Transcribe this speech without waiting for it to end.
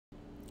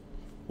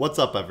What's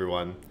up,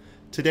 everyone?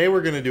 Today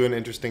we're going to do an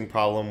interesting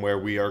problem where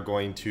we are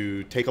going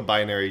to take a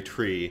binary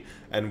tree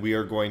and we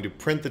are going to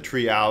print the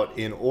tree out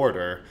in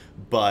order,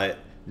 but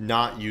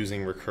not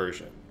using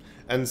recursion.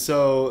 And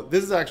so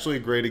this is actually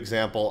a great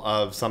example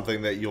of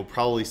something that you'll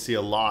probably see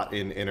a lot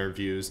in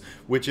interviews,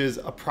 which is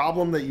a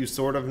problem that you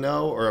sort of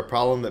know or a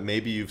problem that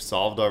maybe you've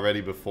solved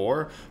already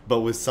before, but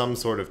with some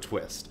sort of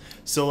twist.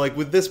 So like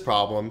with this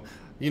problem,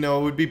 it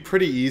would be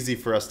pretty easy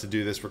for us to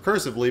do this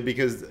recursively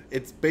because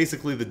it's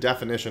basically the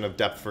definition of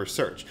depth first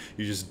search.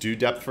 You just do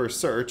depth first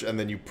search and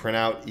then you print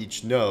out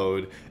each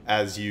node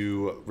as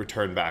you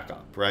return back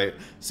up, right?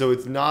 So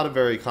it's not a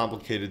very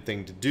complicated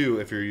thing to do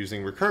if you're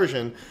using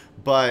recursion,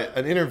 but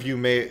an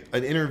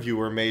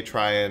interviewer may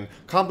try and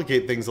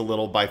complicate things a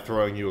little by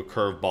throwing you a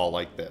curveball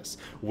like this,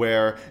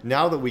 where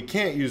now that we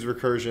can't use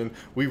recursion,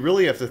 we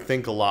really have to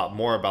think a lot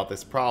more about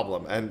this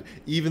problem. And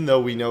even though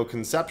we know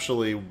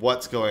conceptually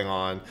what's going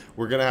on,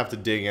 we're going to have to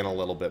dig in a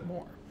little bit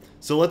more.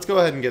 So let's go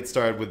ahead and get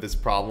started with this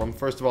problem.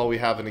 First of all, we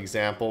have an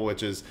example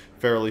which is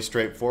fairly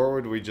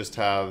straightforward. We just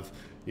have,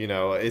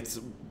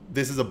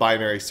 this is a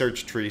binary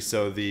search tree,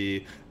 so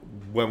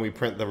when we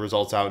print the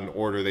results out in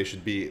order, they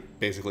should be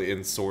basically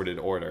in sorted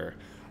order.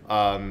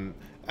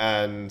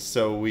 And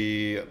so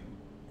we,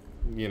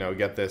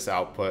 get this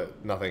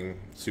output. Nothing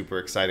super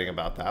exciting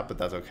about that, but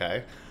that's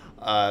okay.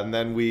 And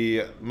then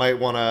we might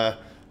want to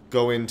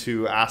go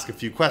into ask a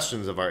few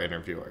questions of our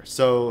interviewer.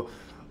 So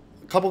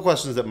a couple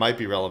questions that might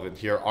be relevant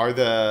here are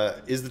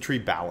is the tree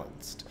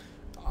balanced?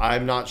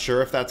 I'm not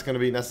sure if that's going to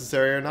be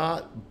necessary or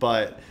not,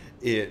 but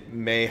it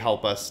may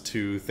help us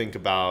to think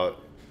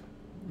about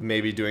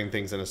maybe doing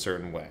things in a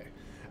certain way.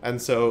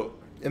 And so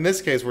in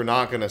this case, we're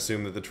not going to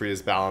assume that the tree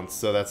is balanced,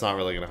 so that's not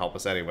really going to help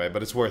us anyway,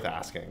 but it's worth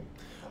asking.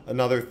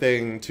 Another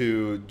thing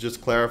to just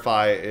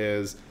clarify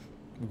is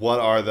what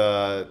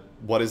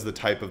is the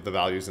type of the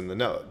values in the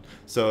node?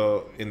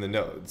 So in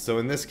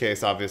this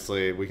case,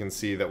 obviously, we can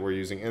see that we're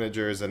using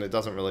integers, and it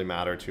doesn't really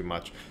matter too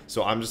much.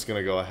 So I'm just going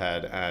to go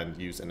ahead and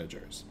use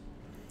integers.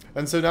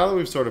 And so now that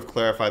we've sort of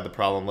clarified the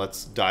problem,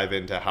 let's dive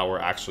into how we're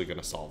actually going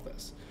to solve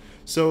this.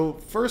 So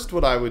first,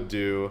 what I would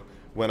do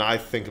when I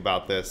think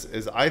about this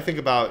is I think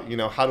about,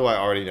 how do I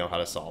already know how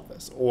to solve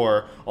this?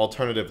 Or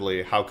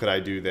alternatively, how could I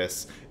do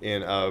this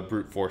in a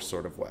brute force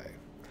sort of way?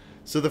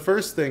 So the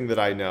first thing that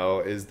I know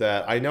is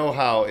that I know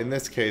how, in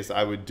this case,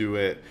 I would do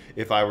it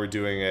if I were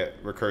doing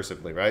it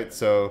recursively, right?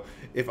 So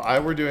if I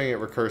were doing it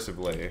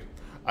recursively,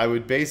 I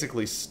would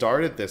basically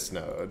start at this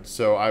node.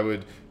 So I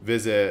would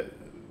visit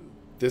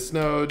this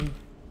node,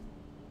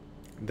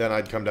 then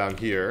I'd come down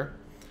here,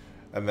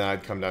 and then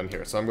I'd come down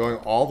here. So I'm going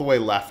all the way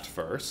left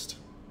first.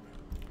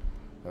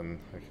 And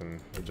I can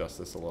adjust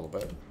this a little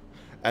bit.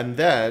 And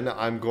then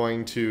I'm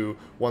going to,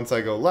 once I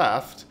go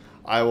left,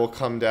 I will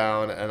come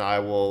down and I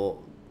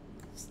will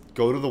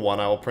go to the 1,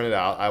 I will print it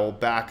out. I will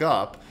back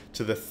up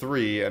to the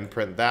 3 and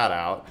print that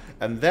out.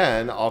 And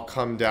then I'll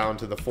come down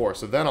to the 4.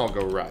 So then I'll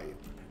go right.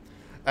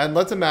 And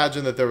let's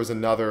imagine that there was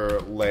another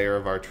layer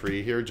of our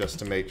tree here just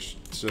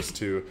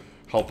to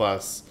help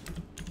us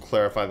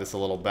clarify this a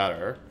little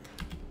better.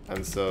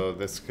 And so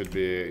this could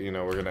be,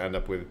 we're going to end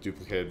up with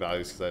duplicated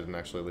values because I didn't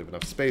actually leave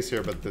enough space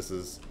here, but this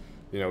is,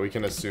 we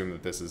can assume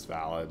that this is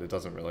valid. It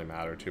doesn't really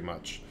matter too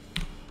much.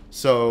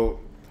 So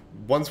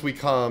once we're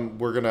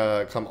going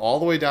to come all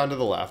the way down to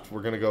the left,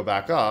 we're going to go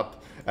back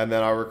up, and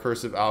then our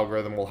recursive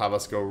algorithm will have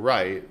us go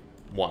right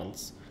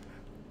once,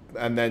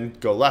 and then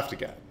go left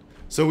again.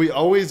 So we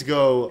always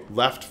go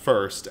left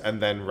first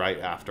and then right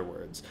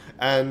afterwards.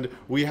 And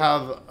we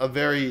have a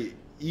very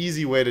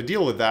easy way to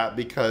deal with that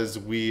because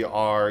we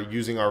are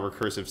using our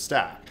recursive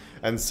stack.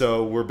 And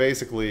so we're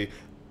basically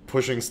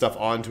pushing stuff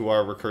onto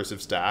our recursive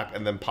stack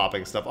and then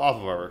popping stuff off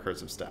of our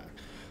recursive stack.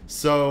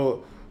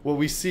 So what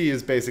we see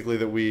is basically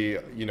that we,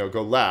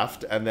 go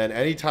left, and then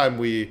anytime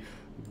we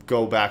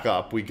go back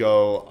up, we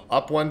go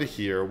up 1 to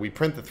here, we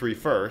print the 3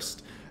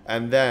 first,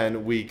 and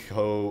then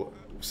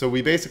so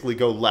we basically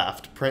go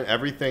left, print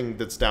everything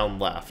that's down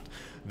left,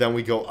 then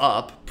we go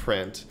up,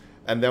 print,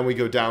 and then we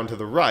go down to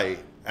the right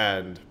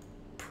and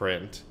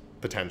print,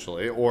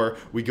 potentially, or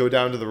we go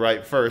down to the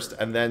right first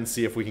and then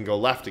see if we can go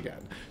left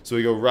again. So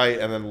we go right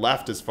and then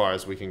left as far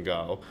as we can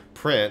go,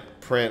 print,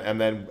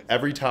 and then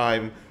every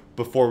time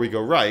before we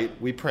go right,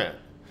 we print.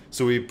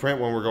 So we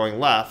print when we're going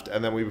left,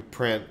 and then we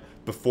print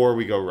before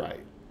we go right.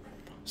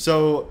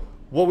 So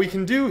what we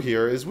can do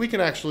here is we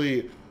can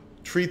actually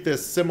treat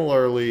this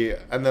similarly,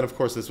 and then of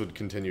course this would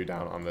continue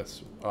down on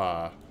this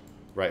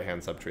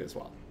right-hand subtree as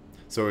well.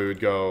 So we would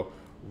go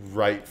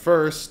right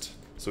first,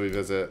 so we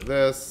visit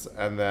this,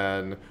 and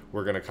then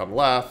we're going to come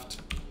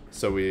left.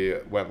 So we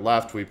went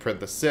left, we print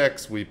the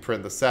 6, we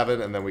print the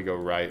 7, and then we go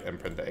right and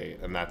print the 8,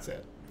 and that's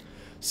it.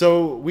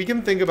 So we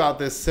can think about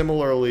this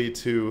similarly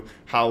to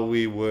how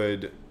we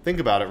would think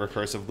about it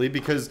recursively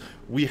because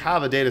we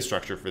have a data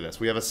structure for this.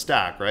 We have a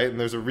stack, right? And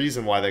there's a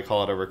reason why they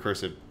call it a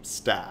recursive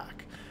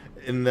stack,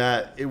 in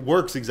that it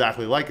works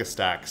exactly like a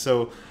stack.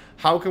 So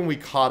how can we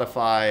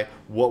codify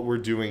what we're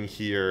doing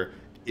here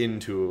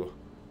into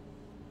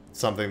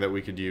something that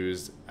we could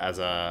use as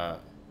a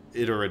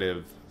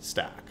iterative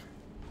stack?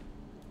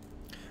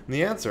 And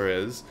the answer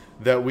is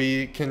that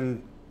we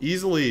can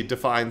easily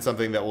define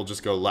something that will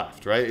just go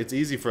left, right? It's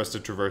easy for us to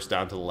traverse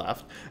down to the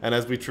left. And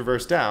as we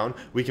traverse down,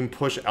 we can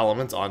push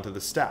elements onto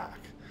the stack.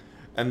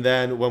 And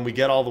then when we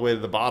get all the way to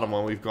the bottom,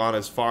 when we've gone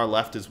as far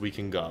left as we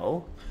can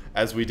go,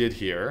 as we did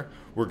here,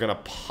 we're going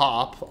to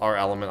pop our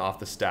element off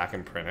the stack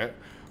and print it.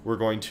 We're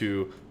going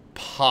to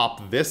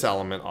pop this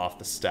element off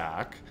the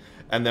stack.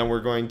 And then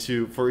we're going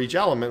to, for each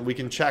element, we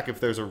can check if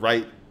there's a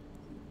right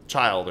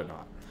child or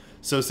not.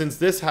 So since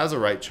this has a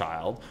right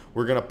child,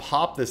 we're going to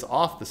pop this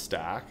off the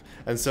stack.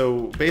 And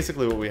so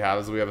basically what we have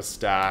is we have a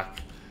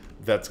stack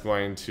that's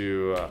going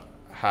to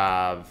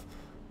have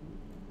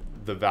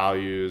the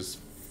values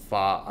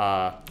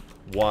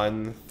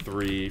 1,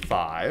 3,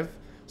 5.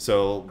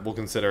 So we'll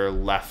consider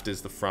left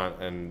is the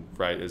front and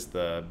right is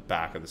the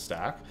back of the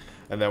stack.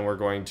 And then we're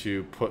going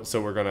to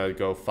we're going to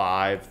go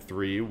 5,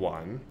 3,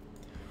 1.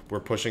 We're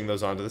pushing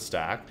those onto the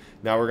stack.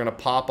 Now we're going to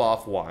pop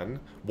off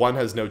 1. 1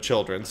 has no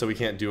children, so we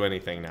can't do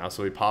anything now.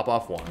 So we pop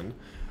off 1.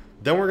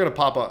 Then we're going to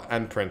pop off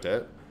and print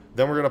it.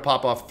 Then we're going to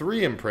pop off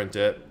 3 and print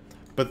it.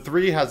 But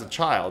 3 has a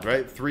child,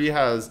 right? 3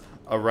 has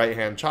a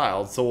right-hand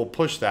child, so we'll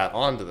push that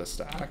onto the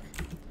stack.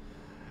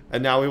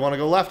 And now we want to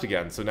go left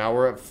again. So now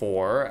we're at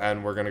 4,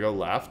 and we're going to go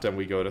left, and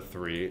we go to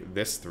 3,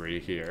 this 3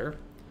 here.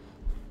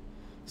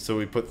 So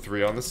we put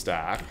 3 on the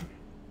stack.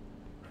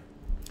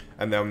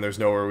 And then there's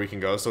nowhere we can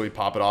go, so we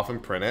pop it off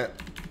and print it.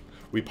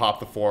 We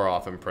pop the 4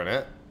 off and print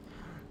it.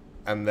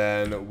 And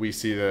then we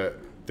see that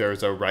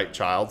there's a right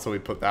child, so we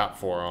put that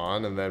 4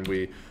 on, and then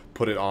we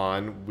put it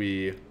on.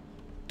 We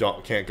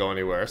can't go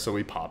anywhere, so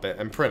we pop it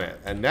and print it.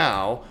 And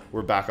now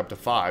we're back up to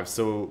 5.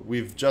 So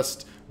we've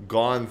just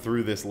gone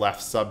through this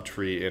left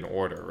subtree in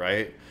order,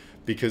 right?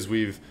 Because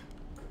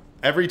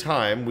every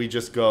time we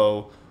just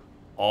go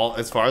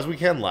as far as we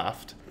can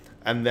left,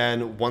 and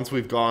then once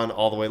we've gone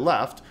all the way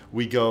left,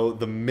 we go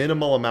the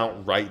minimal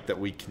amount right that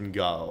we can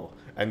go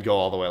and go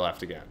all the way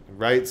left again,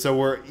 right?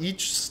 So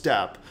each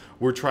step,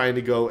 we're trying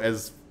to go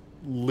as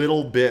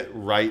little bit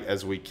right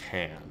as we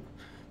can,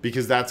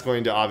 because that's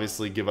going to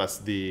obviously give us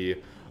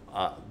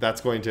that's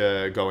going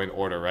to go in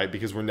order, right?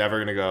 Because we're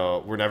never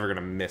going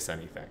to miss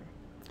anything.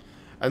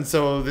 And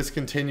so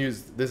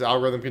this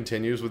algorithm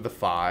continues with the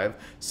 5.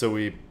 So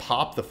we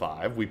pop the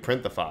 5, we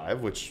print the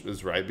 5, which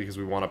is right because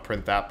we want to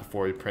print that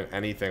before we print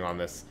anything on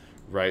this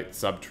right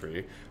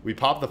subtree. We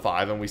pop the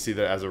 5 and we see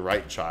that as a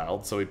right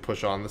child, so we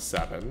push on the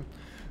 7.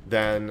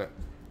 Then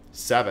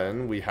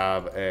 7, we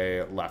have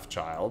a left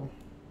child,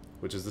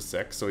 which is the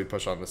 6, so we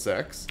push on the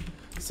 6.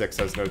 6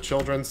 has no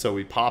children, so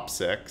we pop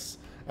 6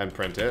 and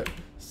print it.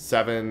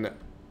 7,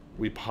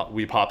 we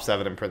pop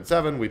 7 and print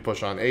 7, we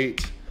push on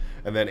 8.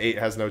 And then 8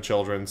 has no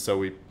children, so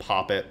we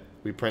pop it,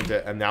 we print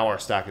it, and now our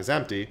stack is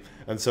empty,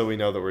 and so we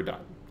know that we're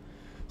done.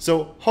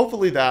 So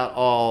hopefully that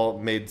all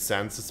made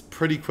sense. It's a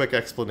pretty quick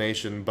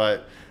explanation,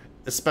 but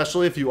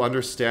especially if you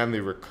understand the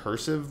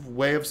recursive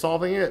way of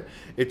solving it,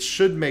 it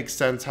should make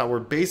sense how we're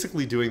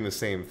basically doing the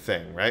same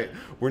thing, right?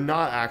 We're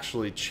not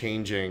actually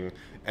changing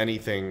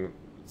anything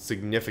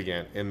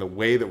significant in the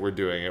way that we're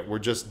doing it. We're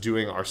just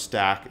doing our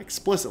stack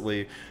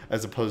explicitly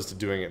as opposed to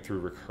doing it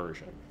through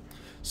recursion.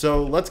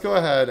 So let's go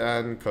ahead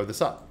and code this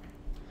up.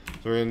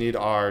 So we're going to need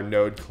our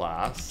node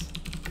class.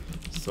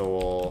 So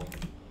we'll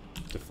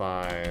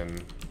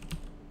define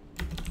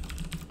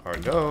our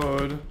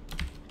node.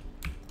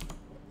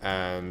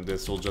 And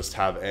this will just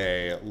have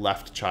a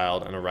left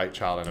child and a right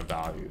child and a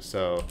value.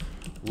 So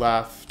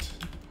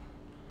left,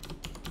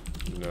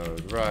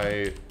 node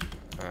right,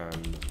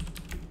 and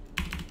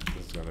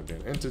this is going to be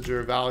an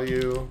integer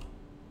value.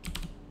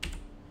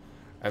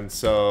 And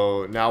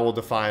so now we'll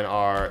define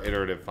our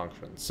iterative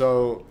function.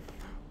 So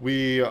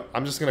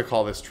I'm just going to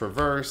call this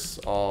traverse.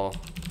 I'll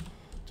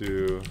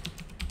do,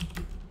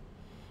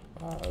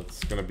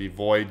 it's going to be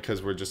void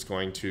because we're just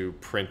going to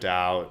print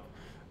out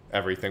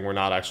everything. We're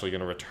not actually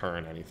going to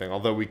return anything.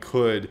 Although we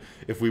could,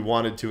 if we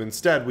wanted to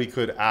instead, we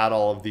could add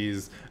all of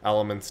these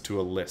elements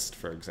to a list,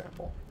 for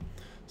example.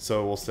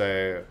 So we'll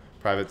say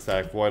private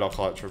static void, I'll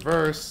call it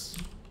traverse.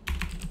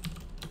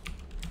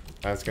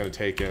 And it's going to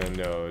take in a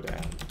node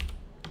n.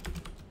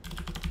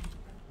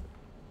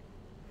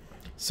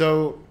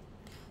 So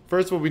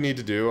first what we need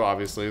to do,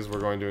 obviously, is we're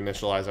going to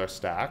initialize our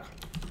stack.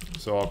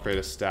 So I'll create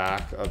a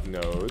stack of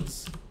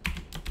nodes.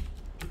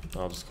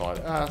 I'll just call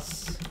it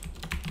S.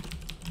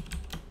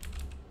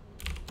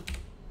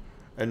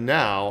 And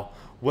now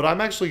what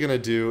I'm actually going to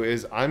do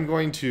is I'm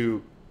going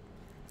to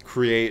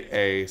create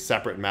a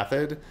separate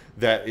method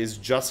that is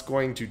just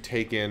going to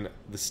take in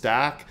the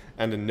stack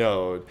and a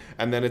node,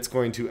 and then it's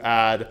going to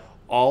add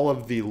all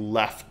of the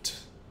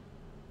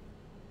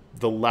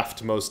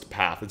leftmost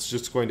path. It's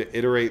just going to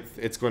iterate.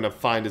 It's going to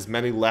find as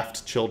many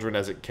left children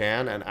as it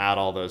can and add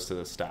all those to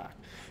the stack.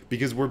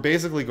 Because we're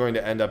basically going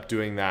to end up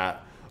doing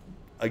that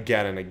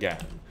again and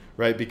again,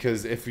 right?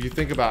 Because if you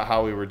think about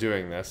how we were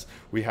doing this,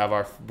 we're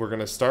going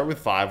to start with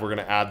 5. We're going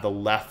to add the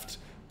left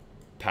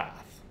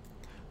path.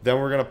 Then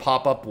we're going to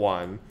pop up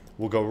 1.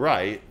 We'll go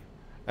right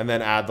and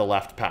then add the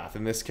left path.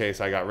 In this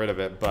case, I got rid of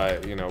it,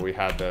 but we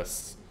had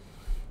this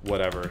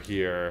whatever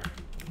here.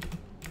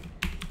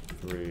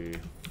 3,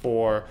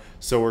 4.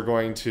 So we're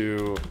going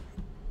to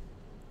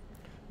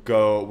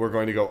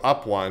go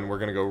up 1, we're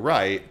going to go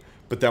right,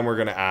 but then we're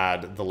going to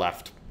add the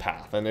left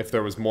path. And if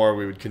there was more,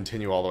 we would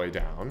continue all the way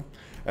down.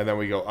 And then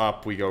we go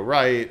up, we go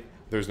right.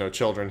 There's no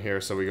children here,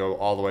 so we go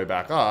all the way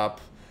back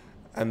up.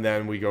 And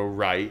then we go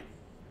right,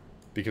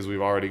 because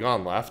we've already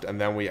gone left.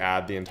 And then we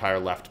add the entire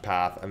left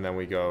path, and then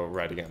we go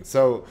right again.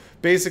 So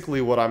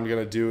basically what I'm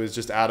going to do is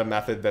just add a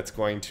method that's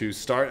going to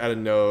start at a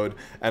node,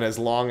 and as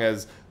long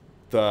as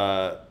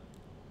the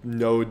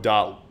node.left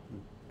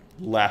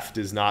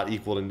is not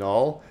equal to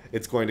null,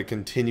 it's going to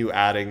continue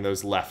adding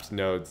those left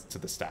nodes to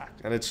the stack.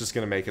 And it's just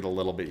going to make it a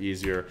little bit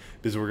easier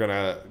because we're going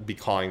to be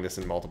calling this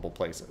in multiple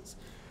places.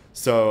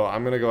 So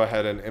I'm going to go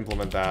ahead and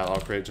implement that. I'll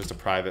create just a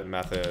private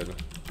method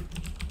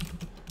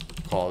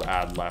called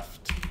add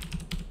left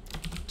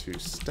to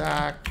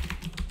stack.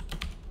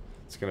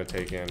 It's going to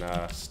take in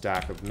a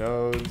stack of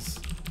nodes,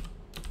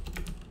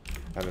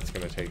 and it's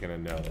going to take in a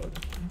node.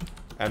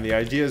 And the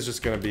idea is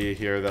just going to be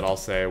here that I'll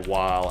say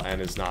while n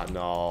is not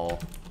null,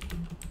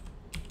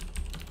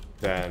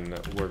 then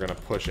we're going to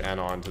push n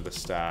onto the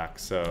stack.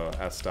 So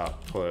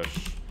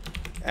s.push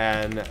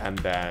n, and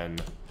then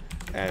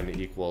n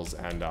equals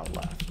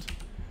n.left.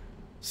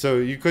 So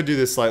you could do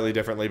this slightly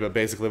differently, but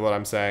basically what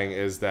I'm saying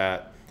is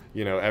that,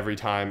 you know, every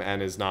time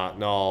n is not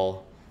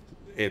null,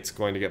 it's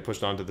going to get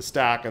pushed onto the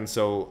stack, and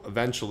so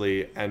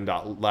eventually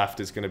n.left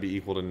is going to be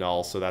equal to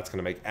null, so that's going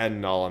to make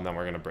n null, and then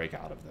we're going to break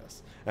out of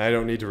this. And I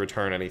don't need to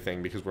return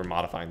anything because we're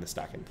modifying the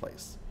stack in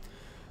place.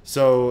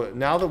 So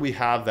now that we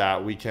have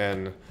that, we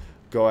can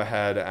go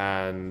ahead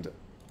and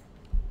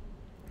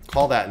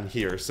call that in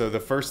here. So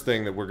the first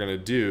thing that we're going to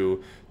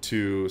do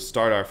to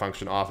start our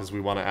function off is we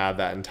want to add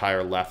that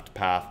entire left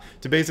path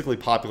to basically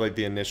populate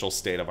the initial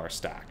state of our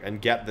stack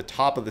and get the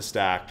top of the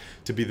stack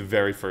to be the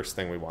very first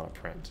thing we want to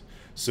print.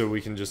 So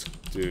we can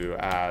just do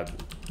add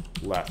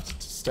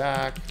left to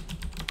stack,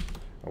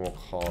 and we'll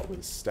call it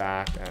with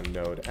stack and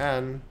node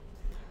n.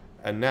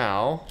 And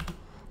now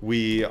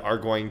we are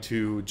going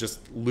to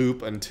just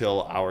loop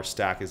until our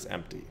stack is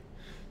empty.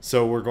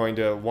 So we're going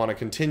to want to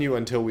continue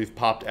until we've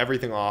popped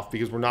everything off,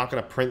 because we're not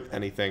going to print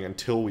anything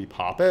until we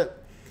pop it.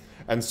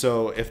 And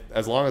so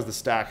as long as the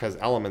stack has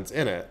elements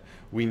in it,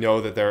 we know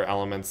that there are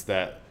elements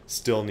that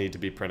still need to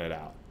be printed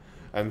out.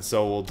 And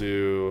so we'll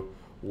do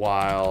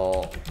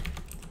while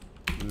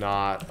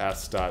not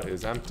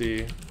s.is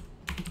empty.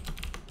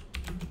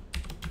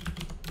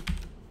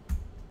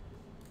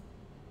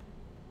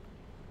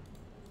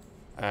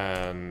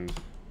 And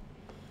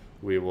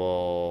we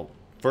will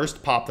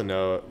first pop the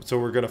node. So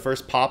we're going to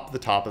first pop the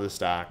top of the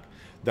stack,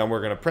 then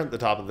we're going to print the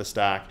top of the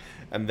stack,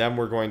 and then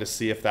we're going to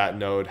see if that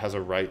node has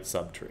a right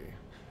subtree.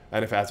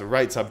 And if it has a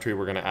right subtree,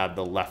 we're going to add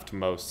the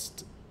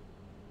leftmost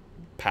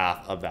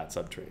path of that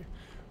subtree.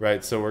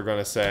 Right? So we're going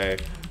to say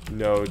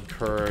node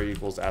cur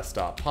equals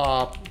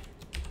s.pop,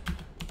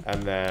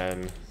 and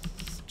then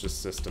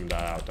just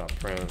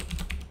system.out.print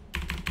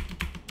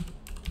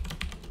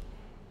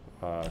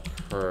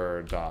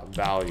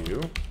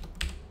cur.value.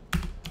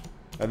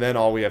 And then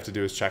all we have to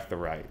do is check the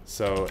right.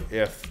 So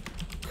if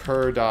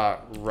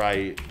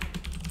cur.right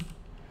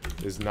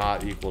is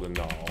not equal to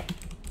null,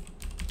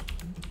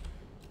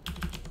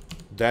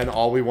 then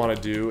all we want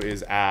to do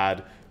is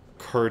add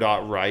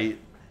cur.right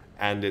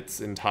and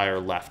its entire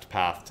left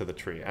path to the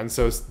tree. And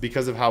so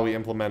because of how we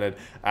implemented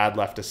add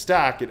left to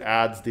stack, it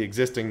adds the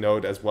existing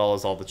node as well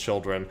as all the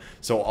children.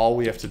 So all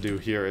we have to do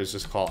here is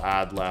just call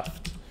add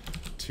left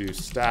to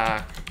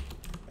stack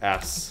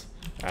s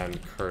and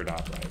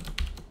cur.right.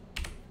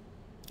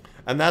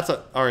 And that's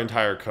our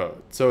entire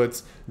code. So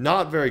it's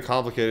not very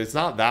complicated. It's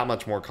not that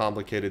much more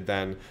complicated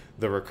than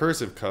the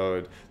recursive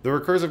code. The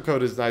recursive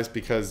code is nice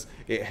because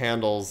it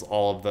handles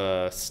all of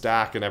the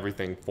stack and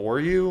everything for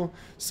you.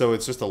 So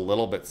it's just a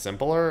little bit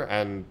simpler,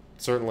 and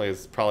certainly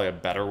is probably a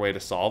better way to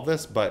solve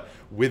this. But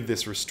with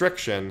this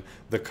restriction,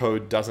 the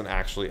code doesn't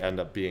actually end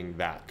up being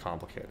that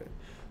complicated.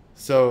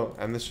 So,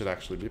 and this should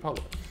actually be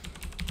public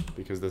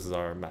because this is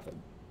our method.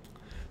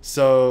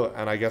 So,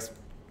 and I guess,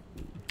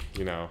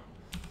 you know,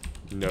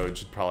 node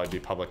should probably be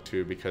public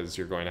too, because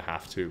you're going to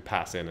have to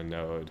pass in a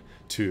node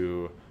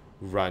to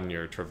run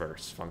your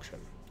traverse function.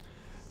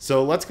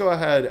 So let's go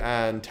ahead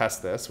and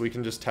test this. We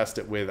can just test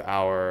it with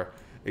our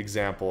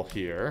example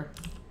here.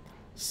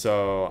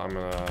 So I'm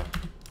gonna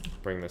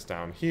bring this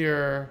down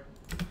here,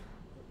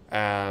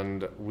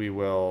 and we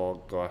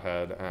will go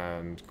ahead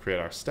and create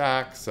our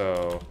stack.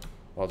 So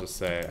I'll just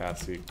say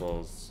s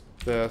equals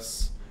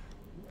this.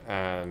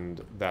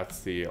 And that's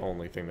the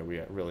only thing that we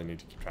really need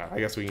to keep track of.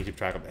 I guess we can keep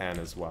track of n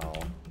as well,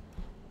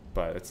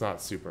 but it's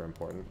not super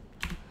important.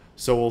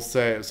 So we'll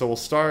say, so we'll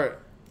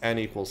start n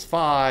equals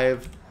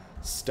 5,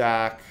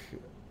 stack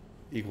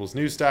equals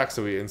new stack.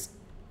 So we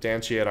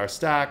instantiate our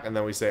stack, and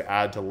then we say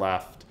add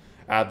left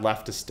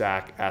to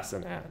stack s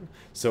and n.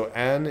 So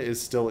n is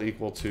still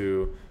equal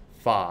to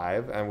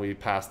 5, and we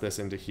pass this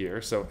into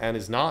here. So n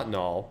is not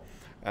null,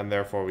 and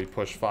therefore we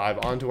push 5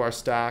 onto our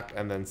stack,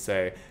 and then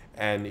say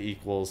n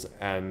equals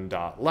n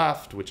dot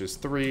left, which is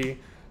 3.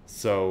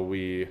 So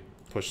we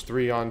push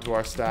 3 onto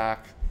our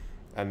stack,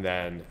 and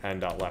then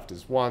n.left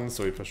is 1,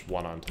 so we push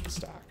 1 onto the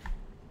stack.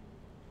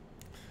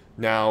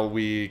 Now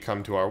we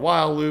come to our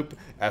while loop.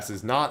 S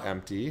is not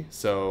empty,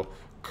 so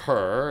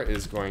cur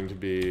is going to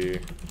be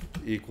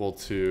equal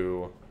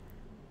to,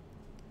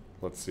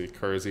 let's see,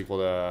 cur is equal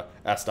to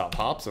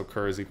s.pop, so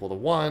cur is equal to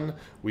 1.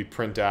 We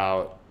print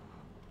out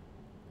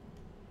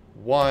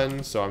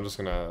 1, so I'm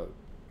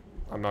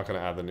not gonna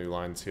add the new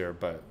lines here,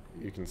 but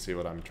you can see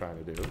what I'm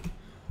trying to do.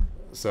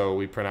 So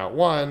we print out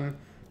 1,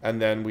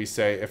 and then we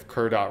say if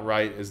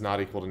cur.right is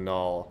not equal to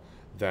null,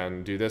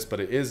 then do this, but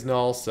it is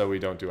null, so we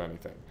don't do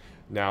anything.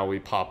 Now we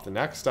pop the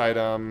next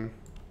item,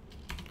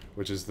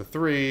 which is the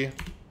 3,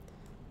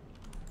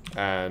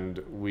 and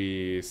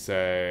we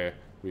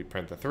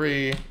print the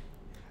 3,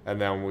 and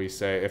then we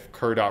say if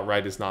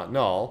cur.right is not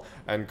null,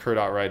 and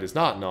cur.right is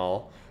not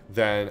null,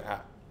 then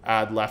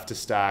add left to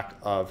stack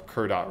of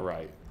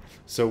cur.right.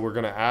 So we're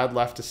going to add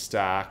left to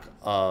stack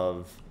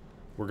of,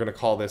 we're going to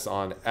call this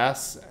on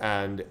S,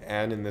 and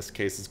n in this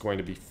case is going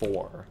to be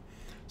 4.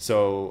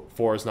 So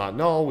 4 is not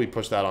null, we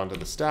push that onto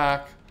the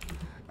stack,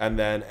 and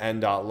then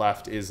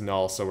n.left is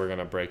null, so we're going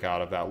to break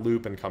out of that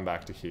loop and come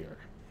back to here.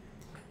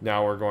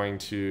 Now we're going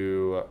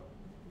to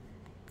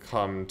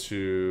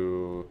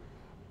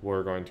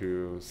we're going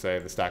to say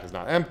the stack is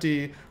not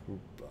empty.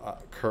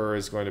 Cur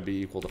is going to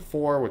be equal to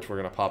 4, which we're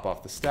going to pop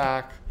off the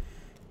stack.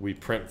 We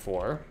print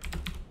 4.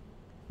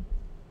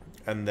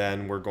 And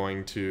then we're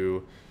going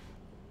to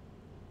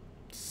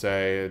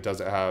say,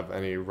 does it have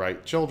any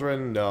right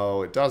children?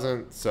 No, it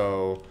doesn't.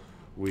 So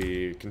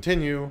we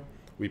continue.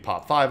 We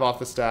pop 5 off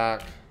the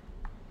stack.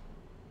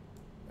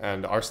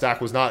 And our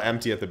stack was not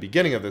empty at the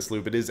beginning of this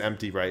loop. It is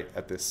empty right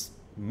at this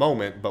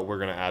moment, but we're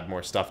going to add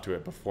more stuff to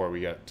it before we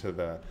get to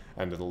the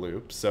end of the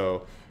loop.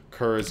 So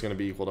cur is going to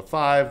be equal to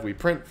 5. We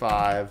print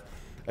 5.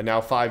 And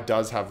now 5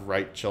 does have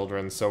right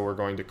children, so we're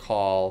going to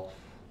call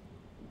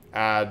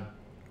add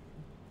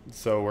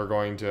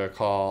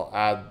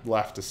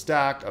left to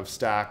stack of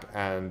stack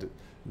and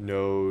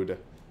node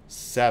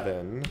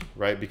 7,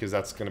 right? Because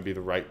that's going to be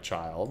the right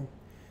child.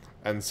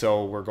 And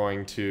so we're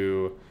going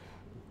to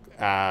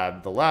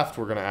add the left.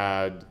 We're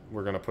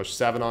going to push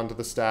 7 onto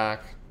the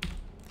stack,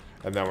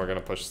 and then we're going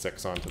to push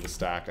 6 onto the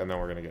stack, and then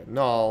we're going to get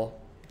null.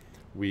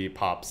 We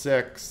pop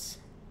 6,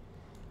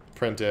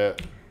 print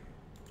it,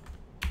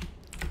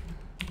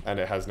 and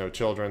it has no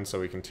children, so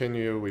we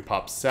continue. We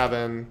pop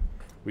 7,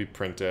 we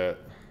print it,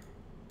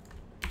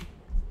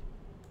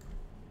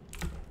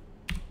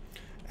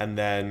 and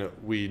then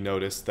we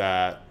notice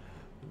that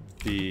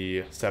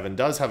the 7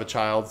 does have a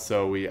child,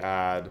 so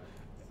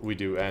we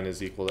do n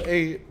is equal to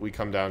 8. We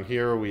come down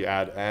here, we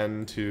add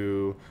n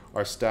to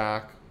our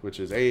stack, which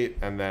is 8,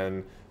 and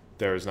then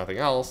there's nothing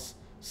else.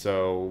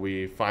 So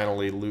we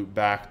finally loop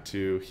back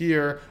to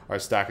here. Our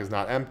stack is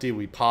not empty.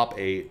 We pop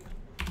 8,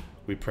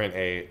 we print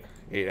 8.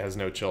 8 has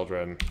no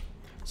children,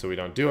 so we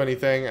don't do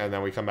anything, and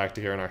then we come back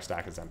to here and our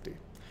stack is empty.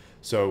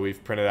 So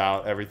we've printed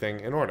out everything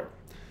in order.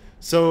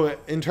 So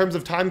in terms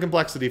of time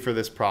complexity for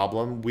this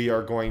problem, we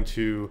are going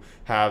to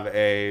have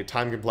a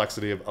time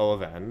complexity of O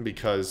of n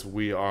because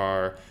we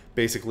are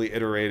basically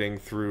iterating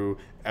through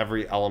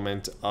every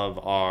element of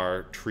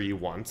our tree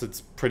once.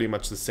 It's pretty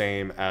much the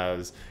same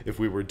as if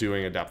we were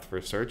doing a depth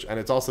first search. And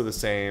it's also the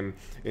same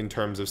in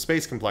terms of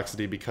space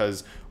complexity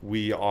because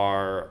we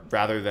are,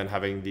 rather than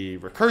having the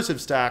recursive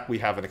stack, we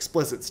have an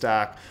explicit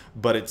stack,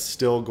 but it's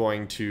still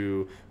going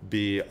to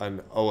be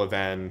an O of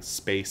n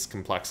space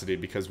complexity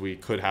because we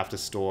could have to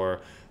store,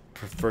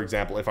 for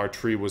example, if our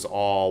tree was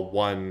all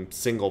one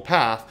single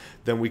path,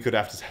 then we could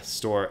have to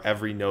store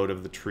every node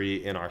of the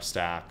tree in our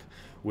stack,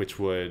 which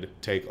would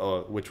take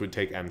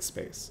n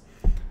space.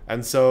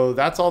 And so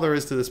that's all there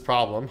is to this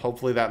problem.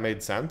 Hopefully that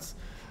made sense.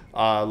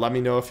 Let me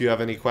know if you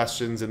have any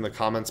questions in the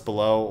comments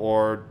below,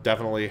 or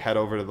definitely head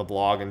over to the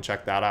blog and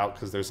check that out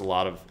because there's a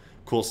lot of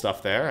cool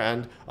stuff there.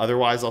 And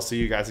otherwise, I'll see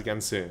you guys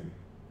again soon.